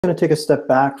going to take a step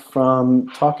back from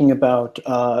talking about,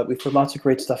 we've heard lots of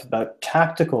great stuff about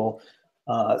tactical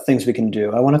things we can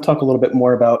do. I want to talk a little bit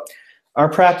more about our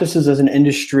practices as an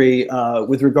industry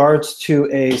with regards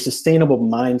to a sustainable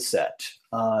mindset,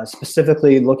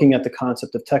 specifically looking at the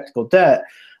concept of technical debt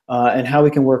and how we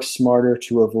can work smarter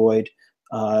to avoid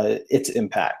its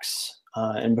impacts.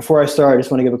 And before I start, I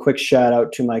just want to give a quick shout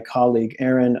out to my colleague,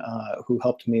 Aaron, who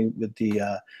helped me with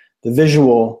the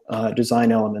visual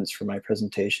design elements for my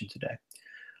presentation today.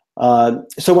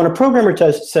 So when a programmer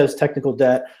says technical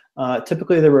debt,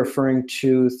 typically they're referring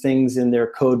to things in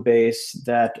their code base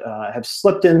that have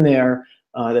slipped in there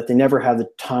that they never have the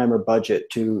time or budget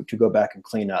to go back and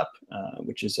clean up,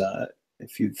 which is,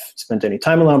 if you've spent any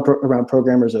time around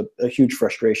programmers, a huge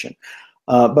frustration.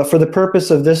 But for the purpose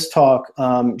of this talk,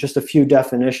 just a few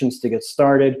definitions to get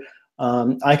started.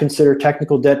 I consider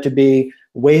technical debt to be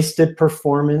wasted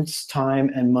performance,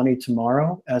 time, and money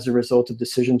tomorrow as a result of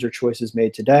decisions or choices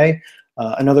made today.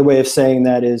 Another way of saying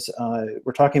that is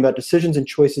we're talking about decisions and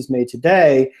choices made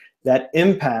today that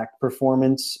impact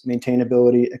performance,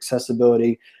 maintainability,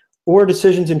 accessibility, or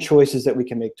decisions and choices that we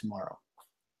can make tomorrow.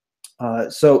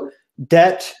 So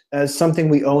debt as something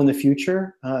we owe in the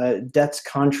future, debt's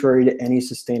contrary to any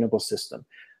sustainable system.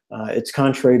 It's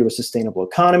contrary to a sustainable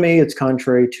economy. It's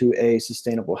contrary to a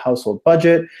sustainable household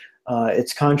budget.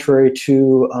 It's contrary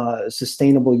to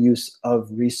sustainable use of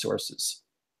resources.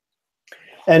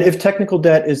 And if technical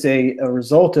debt is a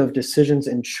result of decisions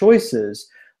and choices,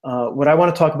 what I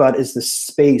want to talk about is the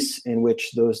space in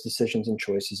which those decisions and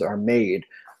choices are made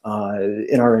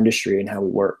in our industry and how we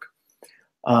work.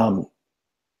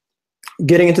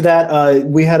 Getting into that,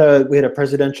 we had a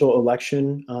presidential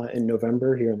election in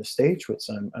November here in the States, which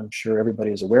I'm sure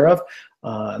everybody is aware of.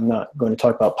 I'm not going to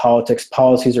talk about politics,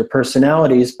 policies, or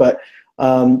personalities, but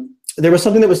there was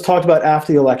something that was talked about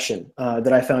after the election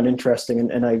that I found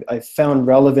interesting and I found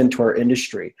relevant to our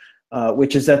industry,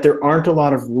 which is that there aren't a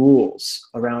lot of rules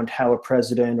around how a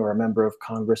president or a member of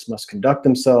Congress must conduct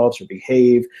themselves or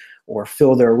behave or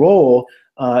fill their role.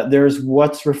 There's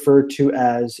what's referred to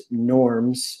as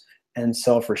norms and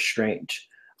self-restraint.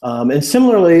 And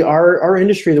similarly, our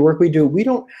industry, the work we do, we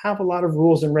don't have a lot of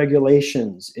rules and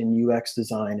regulations in UX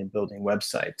design and building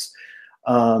websites.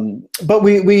 But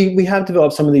we have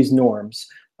developed some of these norms.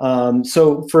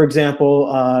 So for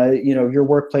example, your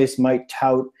workplace might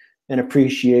tout an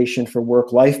appreciation for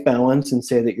work-life balance and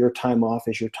say that your time off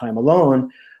is your time alone.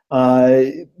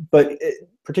 But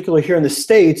particularly here in the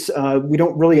States, we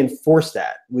don't really enforce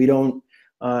that. We don't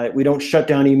shut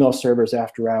down email servers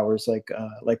after hours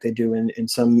like they do in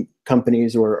some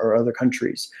companies or other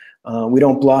countries. We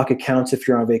don't block accounts if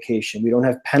you're on vacation. We don't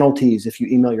have penalties if you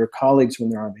email your colleagues when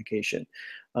they're on vacation.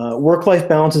 Work-life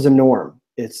balance is a norm.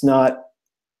 It's not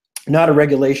a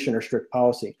regulation or strict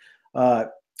policy.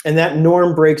 And that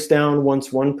norm breaks down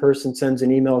once one person sends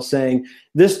an email saying,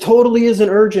 this totally isn't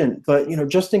urgent, but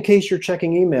just in case you're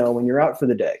checking email when you're out for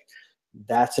the day.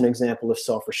 That's an example of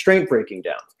self-restraint breaking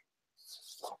down.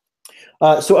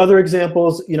 So other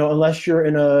examples, unless you're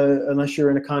in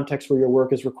a context where your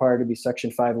work is required to be Section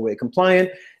 508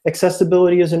 compliant,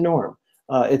 accessibility is a norm.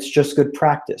 It's just good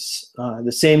practice.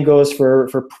 The same goes for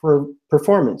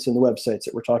performance in the websites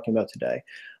that we're talking about today.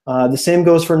 The same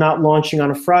goes for not launching on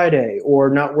a Friday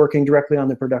or not working directly on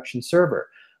the production server.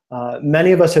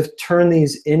 Many of us have turned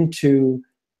these into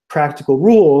practical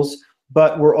rules,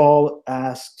 but we're all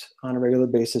asked on a regular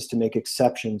basis to make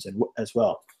exceptions as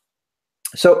well.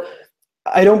 So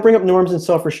I don't bring up norms and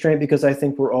self-restraint because I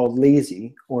think we're all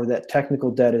lazy or that technical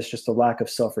debt is just a lack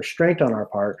of self-restraint on our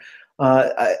part.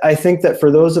 I think that for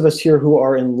those of us here who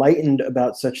are enlightened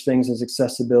about such things as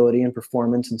accessibility and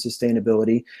performance and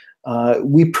sustainability,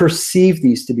 we perceive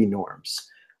these to be norms.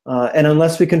 And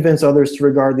unless we convince others to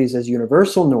regard these as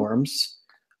universal norms,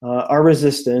 our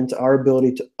resistance, our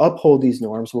ability to uphold these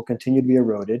norms will continue to be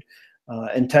eroded,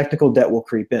 and technical debt will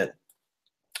creep in.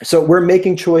 So we're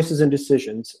making choices and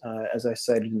decisions, as I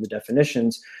cited in the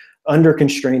definitions, under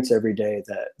constraints every day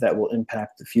that will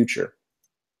impact the future.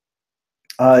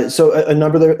 So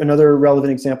another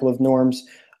relevant example of norms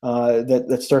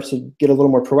that starts to get a little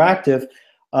more proactive,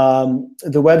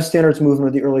 the web standards movement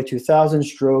of the early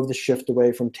 2000s drove the shift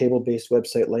away from table-based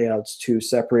website layouts to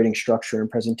separating structure and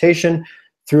presentation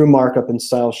through markup and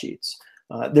style sheets.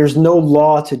 There's no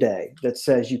law today that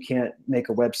says you can't make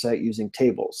a website using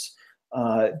tables.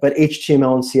 But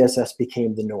HTML and CSS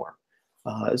became the norm.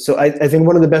 So I think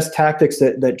one of the best tactics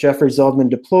that Jeffrey Zeldman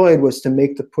deployed was to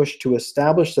make the push to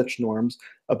establish such norms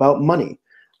about money.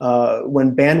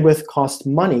 When bandwidth cost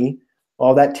money,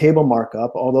 all that table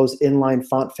markup, all those inline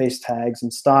font face tags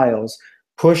and styles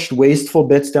pushed wasteful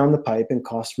bits down the pipe and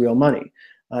cost real money.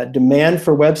 Demand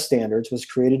for web standards was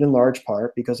created in large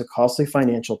part because a costly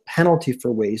financial penalty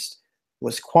for waste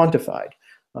was quantified.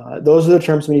 Those are the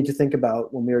terms we need to think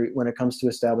about when it comes to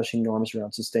establishing norms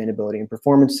around sustainability and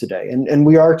performance today. And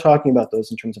we are talking about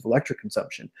those in terms of electric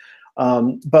consumption.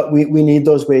 But we need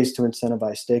those ways to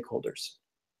incentivize stakeholders.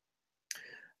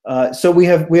 So we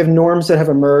have norms that have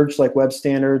emerged like web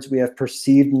standards. We have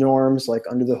perceived norms like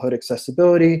under the hood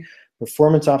accessibility,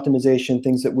 performance optimization,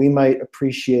 things that we might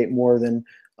appreciate more than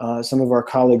some of our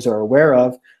colleagues are aware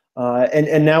of.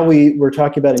 And now we're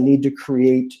talking about a need to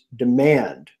create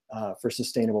demand for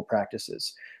sustainable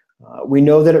practices. We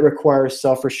know that it requires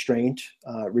self-restraint,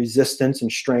 resistance,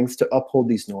 and strength to uphold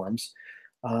these norms.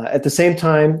 At the same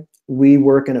time, we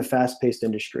work in a fast-paced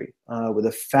industry with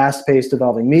a fast-paced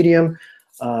evolving medium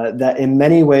that in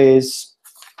many ways,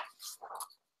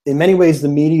 the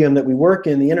medium that we work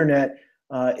in, the internet,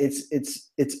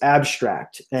 it's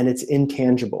abstract and it's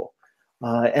intangible.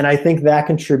 And I think that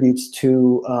contributes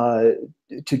to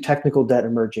technical debt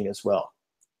emerging as well.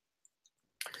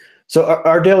 So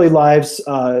our daily lives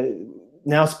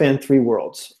now span three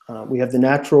worlds. We have the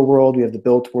natural world, we have the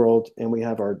built world, and we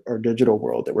have our digital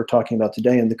world that we're talking about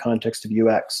today in the context of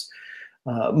UX.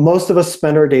 Most of us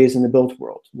spend our days in the built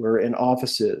world. We're in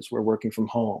offices, we're working from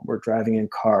home, we're driving in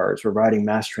cars, we're riding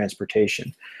mass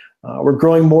transportation. We're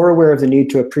growing more aware of the need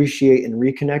to appreciate and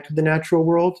reconnect with the natural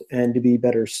world and to be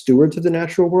better stewards of the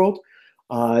natural world.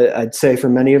 I'd say for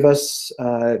many of us,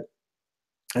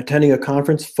 attending a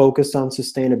conference focused on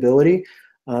sustainability,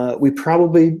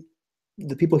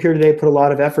 the people here today put a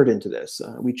lot of effort into this.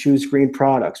 We choose green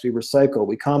products, we recycle,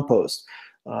 we compost,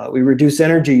 we reduce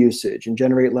energy usage and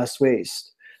generate less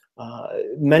waste.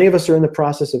 Many of us are in the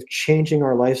process of changing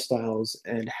our lifestyles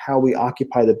and how we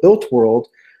occupy the built world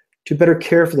to better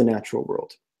care for the natural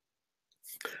world.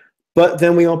 But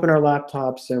then we open our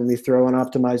laptops and we throw in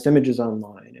optimized images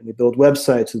online, and we build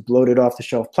websites with bloated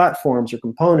off-the-shelf platforms or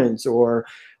components, or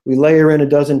we layer in a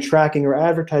dozen tracking or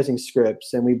advertising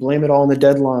scripts and we blame it all on the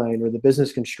deadline or the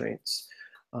business constraints.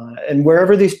 And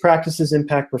wherever these practices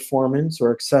impact performance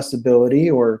or accessibility,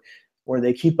 or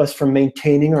they keep us from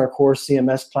maintaining our core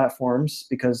CMS platforms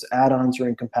because add-ons are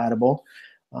incompatible,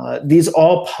 these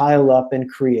all pile up and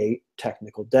create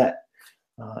technical debt.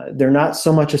 They're not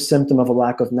so much a symptom of a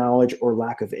lack of knowledge or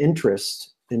lack of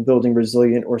interest in building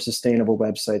resilient or sustainable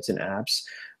websites and apps,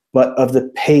 but of the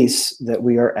pace that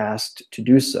we are asked to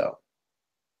do so.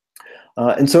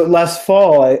 And so last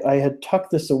fall, I had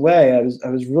tucked this away. I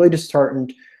was really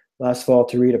disheartened last fall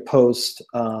to read a post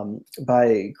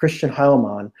by Christian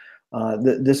Heilmann.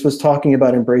 This was talking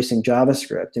about embracing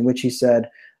JavaScript, in which he said,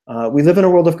 we live in a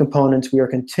world of components. We are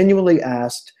continually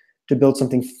asked to build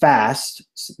something fast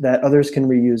that others can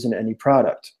reuse in any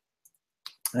product.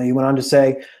 He went on to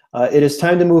say, it is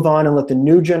time to move on and let the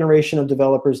new generation of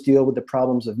developers deal with the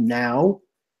problems of now,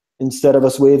 instead of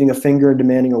us waving a finger and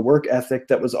demanding a work ethic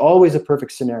that was always a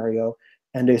perfect scenario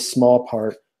and a small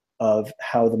part of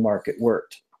how the market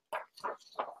worked.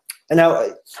 And now,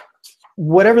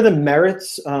 whatever the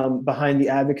merits behind the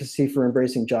advocacy for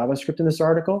embracing JavaScript in this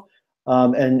article,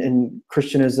 and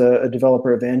Christian is a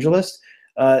developer evangelist,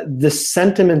 the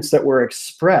sentiments that were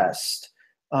expressed,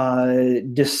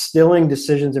 distilling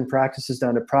decisions and practices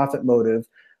down to profit motive,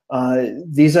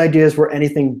 these ideas were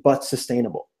anything but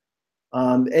sustainable.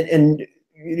 And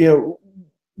you know,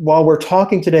 while we're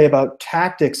talking today about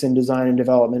tactics in design and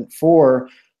development for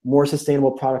more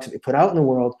sustainable products that we put out in the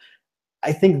world,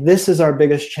 I think this is our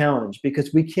biggest challenge,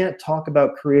 because we can't talk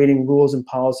about creating rules and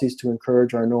policies to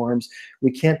encourage our norms.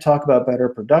 We can't talk about better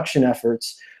production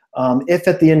efforts if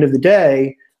at the end of the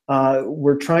day,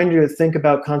 we're trying to think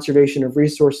about conservation of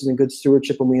resources and good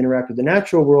stewardship when we interact with the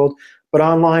natural world, but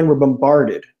online we're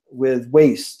bombarded with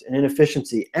waste and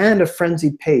inefficiency and a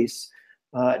frenzied pace,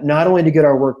 not only to get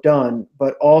our work done,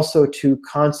 but also to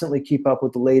constantly keep up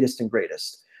with the latest and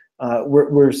greatest.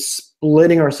 We're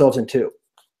splitting ourselves in two.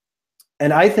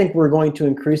 And I think we're going to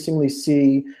increasingly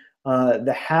see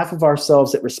the half of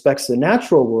ourselves that respects the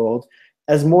natural world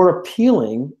as more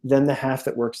appealing than the half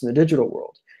that works in the digital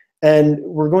world. And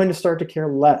we're going to start to care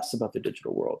less about the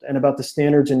digital world and about the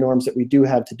standards and norms that we do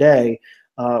have today,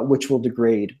 which will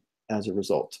degrade as a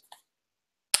result.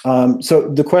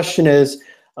 So the question is,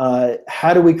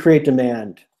 how do we create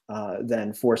demand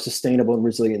then for sustainable and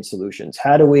resilient solutions?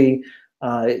 How do we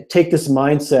take this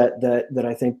mindset that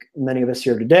I think many of us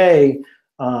here today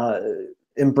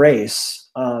embrace,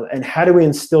 and how do we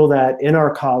instill that in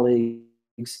our colleagues,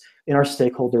 in our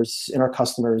stakeholders, in our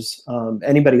customers,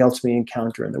 anybody else we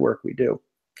encounter in the work we do?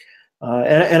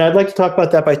 And I'd like to talk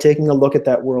about that by taking a look at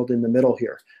that world in the middle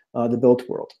here, the built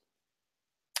world.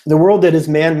 the world that is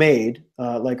man-made,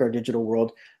 like our digital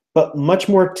world, but much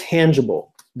more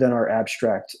tangible than our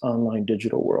abstract online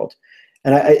digital world.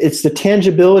 And it's the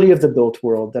tangibility of the built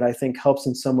world that I think helps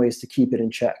in some ways to keep it in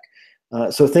check.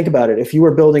 So think about it. If you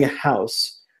were building a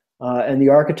house and the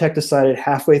architect decided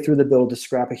halfway through the build to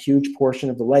scrap a huge portion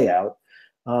of the layout,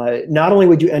 not only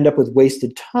would you end up with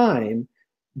wasted time,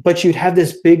 but you'd have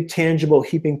this big tangible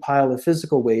heaping pile of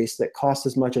physical waste that costs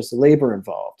as much as the labor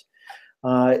involved.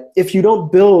 If you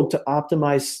don't build to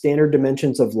optimize standard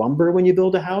dimensions of lumber when you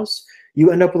build a house, you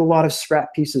end up with a lot of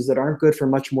scrap pieces that aren't good for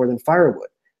much more than firewood,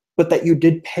 but that you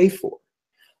did pay for.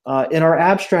 In our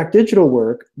abstract digital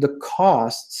work, the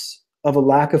costs of a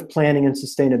lack of planning and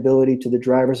sustainability to the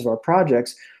drivers of our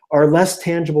projects are less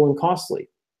tangible and costly.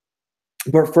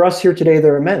 But for us here today,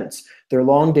 they're immense. They're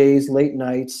long days, late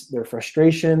nights, their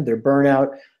frustration, their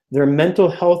burnout, their mental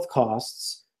health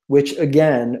costs, which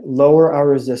again, lower our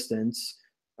resistance,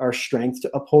 our strength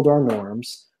to uphold our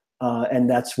norms, and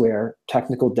that's where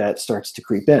technical debt starts to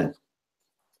creep in.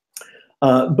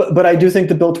 But I do think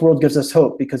the built world gives us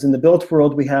hope, because in the built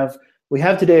world we have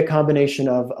today a combination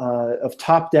of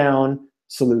top-down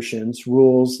solutions,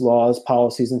 rules, laws,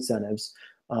 policies, incentives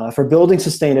for building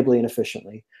sustainably and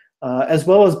efficiently, as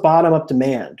well as bottom-up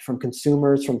demand from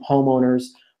consumers, from homeowners,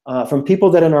 from people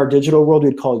that in our digital world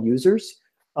we'd call users,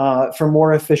 for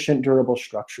more efficient, durable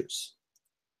structures.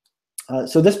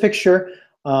 So this picture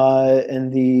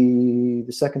and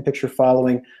the second picture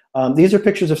following, these are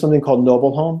pictures of something called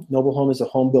Noble Home. Noble Home is a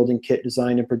home building kit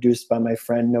designed and produced by my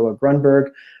friend Noah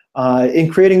Grunberg.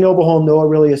 In creating Noble Home, Noah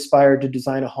really aspired to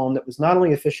design a home that was not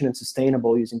only efficient and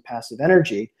sustainable using passive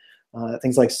energy,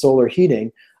 things like solar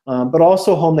heating, but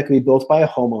also a home that can be built by a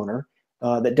homeowner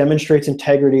that demonstrates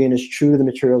integrity and is true to the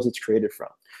materials it's created from.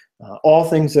 All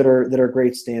things that are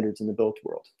great standards in the built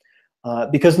world.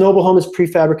 Because Noble Home is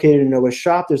prefabricated in Noah's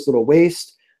shop, there's little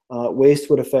waste. Waste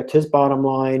would affect his bottom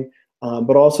line,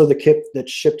 but also the kit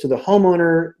that's shipped to the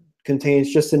homeowner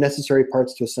contains just the necessary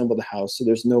parts to assemble the house, so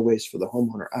there's no waste for the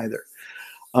homeowner either.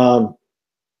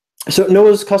 So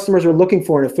Noah's customers are looking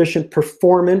for an efficient,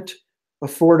 performant,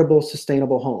 affordable,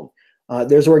 sustainable home.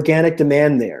 There's organic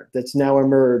demand there that's now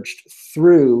emerged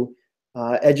through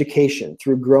education,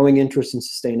 through growing interest in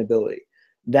sustainability.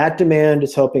 That demand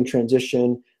is helping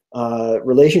transition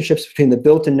relationships between the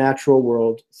built and natural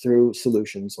world through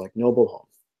solutions like Noble Home.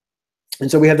 And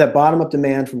so we have that bottom-up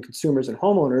demand from consumers and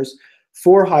homeowners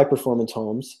for high-performance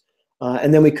homes,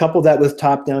 and then we couple that with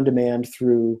top-down demand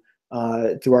through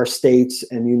our states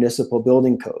and municipal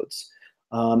building codes.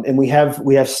 And we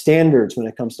have standards when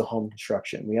it comes to home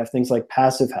construction. We have things like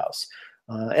Passive House.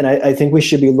 And I think we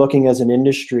should be looking as an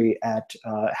industry at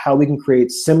how we can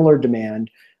create similar demand,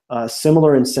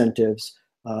 similar incentives,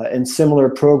 and similar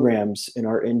programs in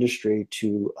our industry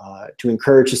to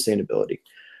encourage sustainability.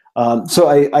 So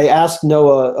I asked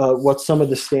Noah what some of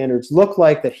the standards look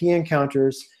like that he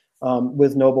encounters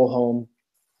with Noble Home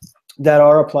that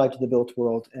are applied to the built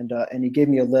world, and he gave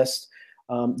me a list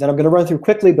that I'm going to run through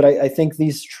quickly, but I think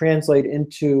these translate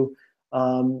into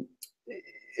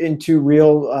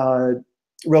real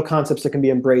concepts that can be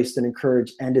embraced and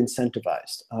encouraged and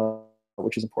incentivized,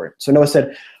 which is important. So Noah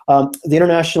said, the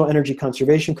International Energy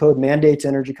Conservation Code mandates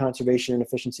energy conservation and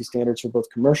efficiency standards for both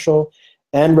commercial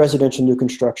and residential new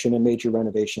construction and major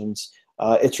renovations.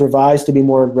 It's revised to be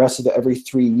more aggressive every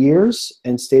 3 years,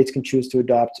 and states can choose to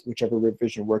adopt whichever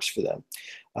revision works for them.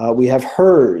 We have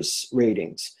HERS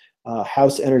ratings,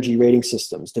 House Energy Rating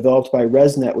Systems, developed by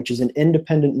ResNet, which is an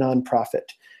independent nonprofit.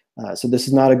 So this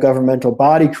is not a governmental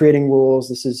body creating rules.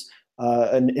 This is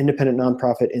an independent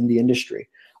nonprofit in the industry.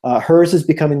 HERS is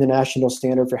becoming the national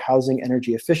standard for housing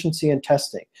energy efficiency and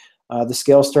testing. The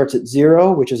scale starts at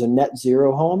 0, which is a net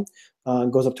zero home,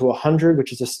 and goes up to 100,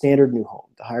 which is a standard new home.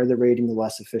 The higher the rating, the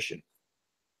less efficient.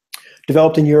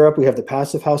 Developed in Europe, we have the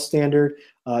Passive House standard.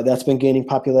 That's been gaining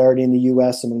popularity in the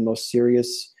US among the most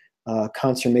serious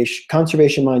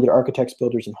conservation-minded architects,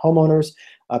 builders, and homeowners.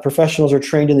 Professionals are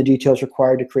trained in the details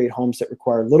required to create homes that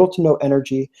require little to no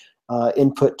energy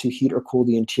input to heat or cool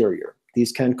the interior.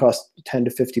 These can cost 10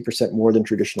 to 50% more than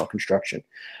traditional construction.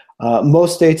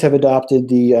 Most states have adopted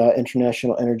the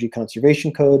International Energy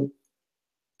Conservation Code.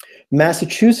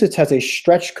 Massachusetts has a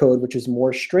stretch code, which is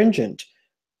more stringent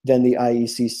than the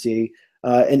IECC,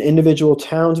 and individual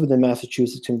towns within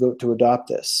Massachusetts can vote to adopt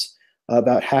this.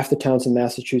 About half the towns in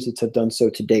Massachusetts have done so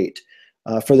to date.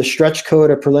 For the stretch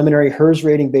code, a preliminary HERS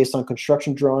rating based on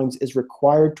construction drawings is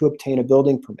required to obtain a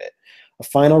building permit. A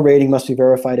final rating must be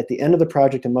verified at the end of the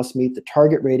project and must meet the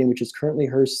target rating, which is currently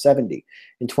HERS 70.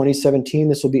 In 2017,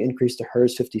 this will be increased to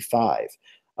HERS 55.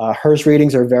 HERS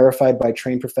ratings are verified by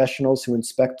trained professionals who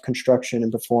inspect construction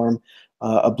and perform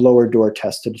a blower door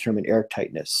test to determine air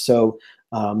tightness. So,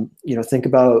 think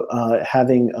about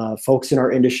having folks in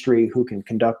our industry who can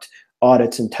conduct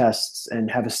audits and tests and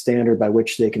have a standard by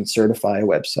which they can certify a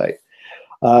website.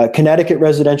 Connecticut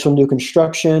residential new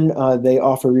construction, they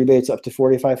offer rebates up to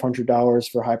 $4,500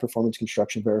 for high performance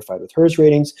construction verified with HERS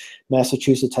ratings.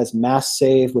 Massachusetts has Mass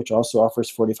Save, which also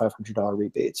offers $4,500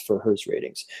 rebates for HERS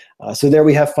ratings. So there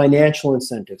we have financial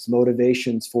incentives,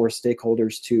 motivations for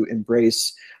stakeholders to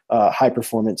embrace high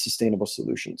performance sustainable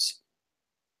solutions.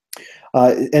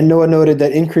 And NOAA noted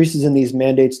that increases in these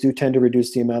mandates do tend to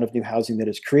reduce the amount of new housing that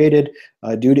is created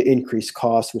due to increased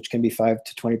costs, which can be 5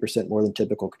 to 20% more than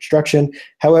typical construction.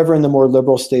 However, in the more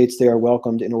liberal states, they are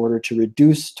welcomed in order to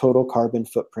reduce total carbon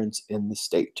footprints in the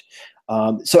state.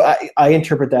 So I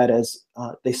interpret that as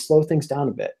they slow things down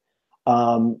a bit.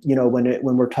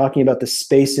 When we're talking about the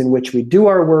space in which we do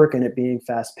our work and it being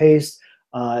fast-paced,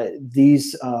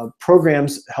 these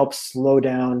programs help slow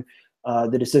down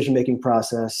the decision-making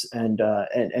process and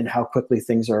how quickly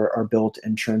things are built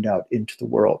and churned out into the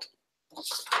world.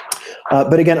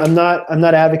 But again, I'm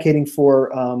not advocating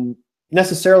for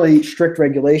necessarily strict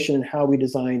regulation in how we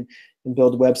design and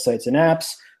build websites and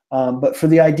apps, but for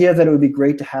the idea that it would be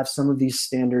great to have some of these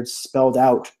standards spelled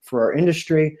out for our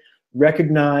industry,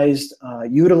 recognized,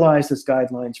 utilized as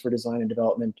guidelines for design and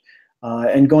development,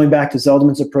 and going back to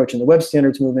Zeldman's approach in the web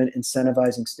standards movement,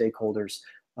 incentivizing stakeholders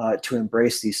to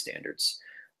embrace these standards.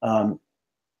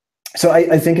 So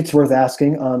I think it's worth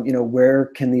asking, where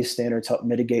can these standards help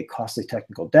mitigate costly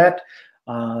technical debt?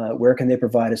 Where can they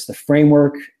provide us the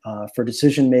framework for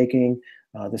decision-making,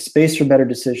 the space for better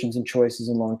decisions and choices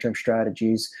and long-term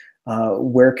strategies?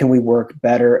 Where can we work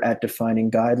better at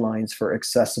defining guidelines for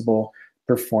accessible,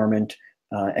 performant,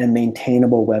 and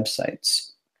maintainable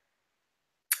websites?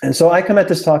 And so I come at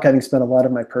this talk having spent a lot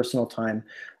of my personal time,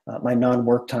 my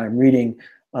non-work time, reading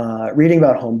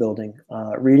about home building,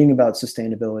 reading about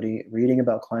sustainability, reading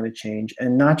about climate change,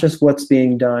 and not just what's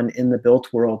being done in the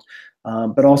built world,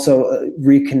 but also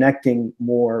reconnecting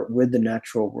more with the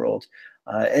natural world.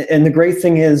 And the great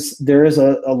thing is there is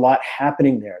a lot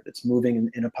happening there that's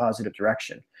moving in a positive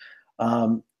direction.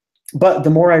 But the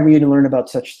more I read and learn about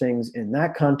such things in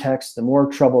that context, the more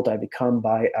troubled I become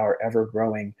by our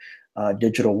ever-growing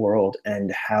digital world and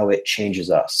how it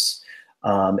changes us.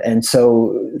 And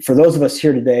so for those of us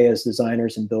here today as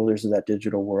designers and builders of that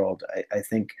digital world, I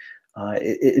think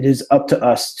it is up to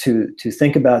us to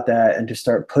think about that and to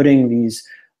start putting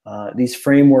these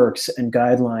frameworks and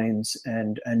guidelines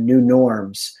and new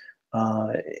norms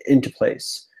into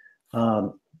place.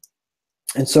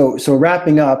 And so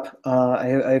wrapping up, I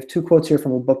have two quotes here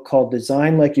from a book called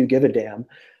Design Like You Give a Damn,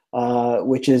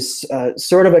 which is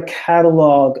sort of a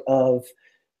catalog of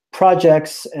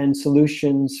projects and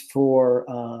solutions for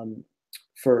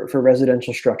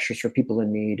residential structures for people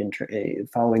in need and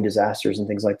following disasters and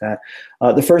things like that.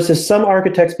 The first is, some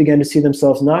architects began to see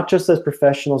themselves not just as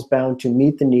professionals bound to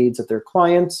meet the needs of their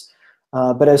clients,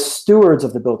 but as stewards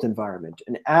of the built environment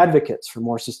and advocates for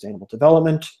more sustainable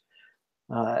development.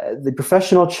 The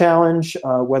professional challenge,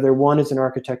 whether one is an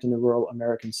architect in the rural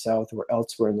American South or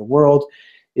elsewhere in the world,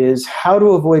 is how to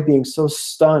avoid being so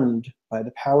stunned by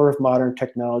the power of modern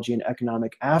technology and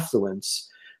economic affluence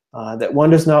that one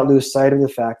does not lose sight of the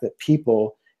fact that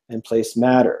people and place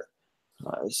matter.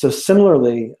 So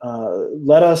similarly,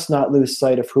 let us not lose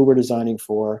sight of who we're designing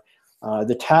for,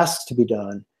 the tasks to be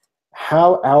done,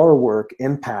 how our work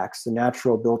impacts the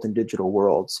natural, built, and digital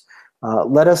worlds.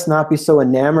 Let us not be so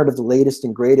enamored of the latest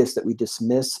and greatest that we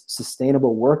dismiss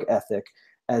sustainable work ethic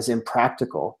as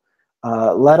impractical.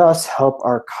 Let us help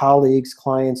our colleagues,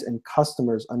 clients, and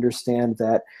customers understand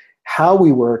that how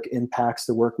we work impacts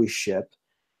the work we ship,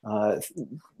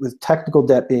 with technical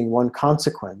debt being one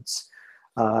consequence,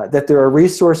 that there are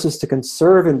resources to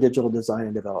conserve in digital design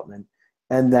and development,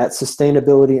 and that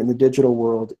sustainability in the digital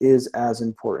world is as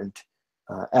important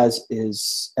as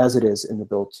it is in the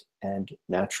built and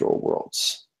natural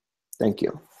worlds. Thank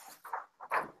you.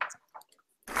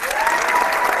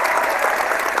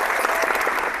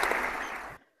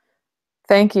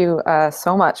 Thank you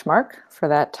so much, Mark, for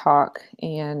that talk.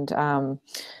 And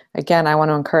again, I want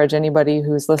to encourage anybody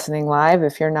who's listening live,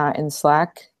 if you're not in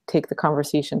Slack, take the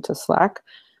conversation to Slack.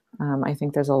 I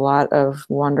think there's a lot of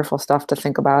wonderful stuff to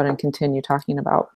think about and continue talking about.